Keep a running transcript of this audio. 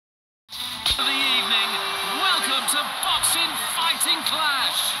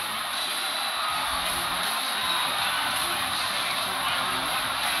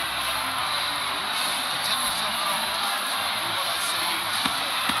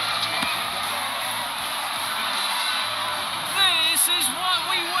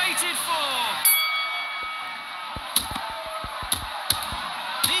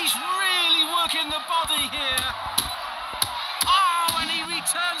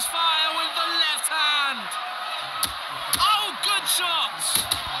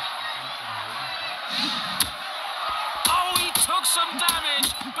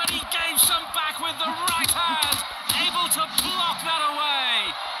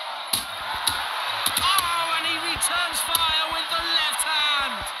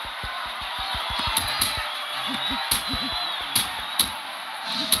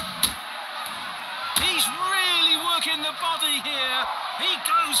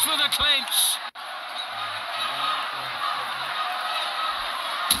for the clinch.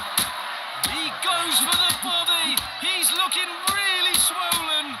 He goes for the body. He's looking really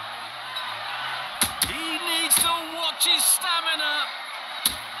swollen. He needs to watch his stamina.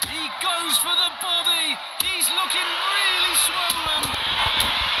 He goes for the body. He's looking really swollen.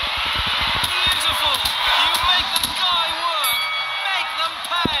 Beautiful. You make the guy work. Make them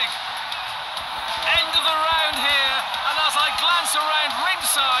peg. End of the round here. And as I glance around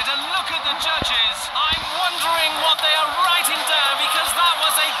ringside and look at the judges, I'm wondering what they are writing down, because that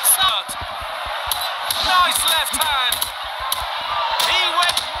was a cut. Nice left hand. He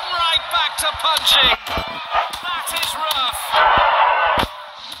went right back to punching. That is rough.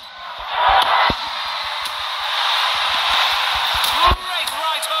 Great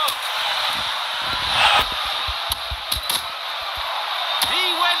right hook. He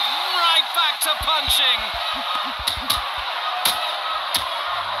went right back to punching.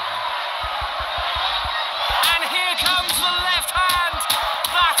 And here comes the left hand.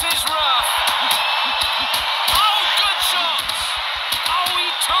 That is rough. Oh, good shots. Oh, he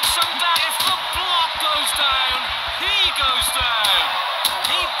took some down. If the block goes down, he goes down.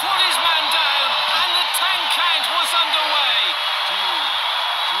 He put his man down, and the 10 count was underway. 2,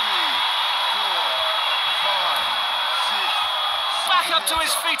 3, 4, 5, 6. Back up to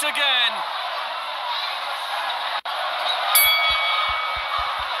his feet again.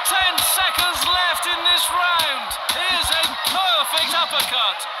 10 seconds left in this round. Here's a perfect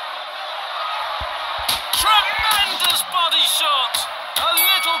uppercut. Tremendous body shot. A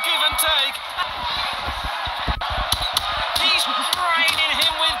little give and take. He's draining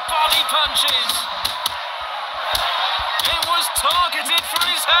him with body punches. It was targeted for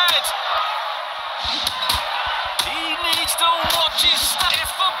his head. He needs to watch his step. If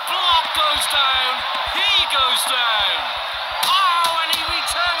the block goes down, he goes down. Oh, and he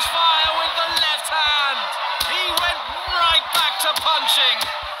returns fire with the left hand. He went right back to punching.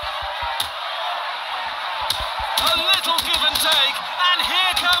 A little give and take, and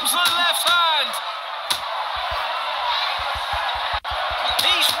here comes the left hand.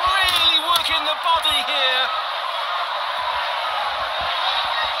 He's really working the body here.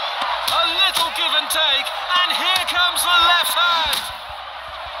 A little give and take, and here comes the left hand.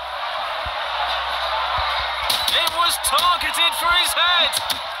 It was targeted for his head.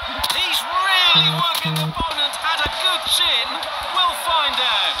 He's really working the opponent. Had a good chin. We'll find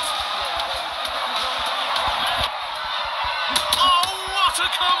out. Oh, what a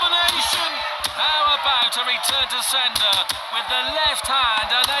combination! How about a return to sender with the left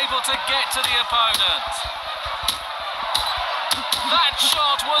hand unable to get to the opponent? That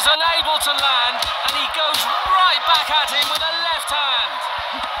shot was unable to land, and he goes right back at him with a left hand.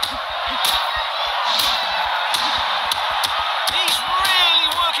 He's really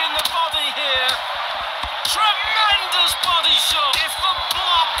working the body here. Tremendous body shot. If the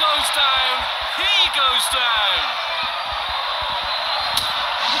block goes down, he goes down.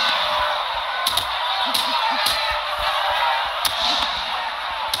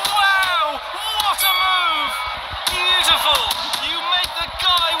 Wow, what a move. Beautiful. You make the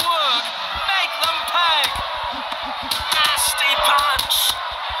guy work. Make them peg. Nasty punch.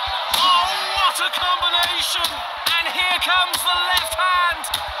 Oh, what a combination. And here comes the left hand.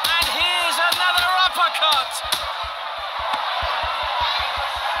 And here's another uppercut.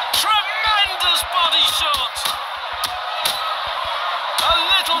 Tremendous body shot. A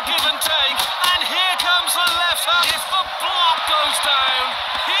little give and take. And here comes the left hand. If the block goes down,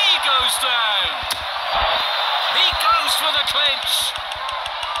 he goes down. He goes for the clinch.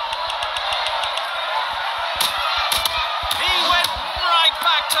 He went right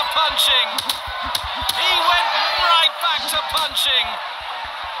back to punching. He went right back to punching.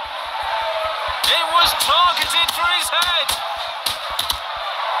 It was targeted for his head.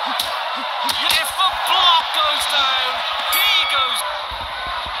 If the block goes down, he goes.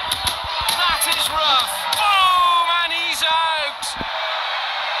 That is rough. Boom, and he's out.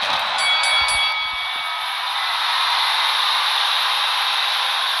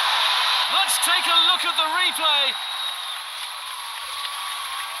 Let's take a look at the replay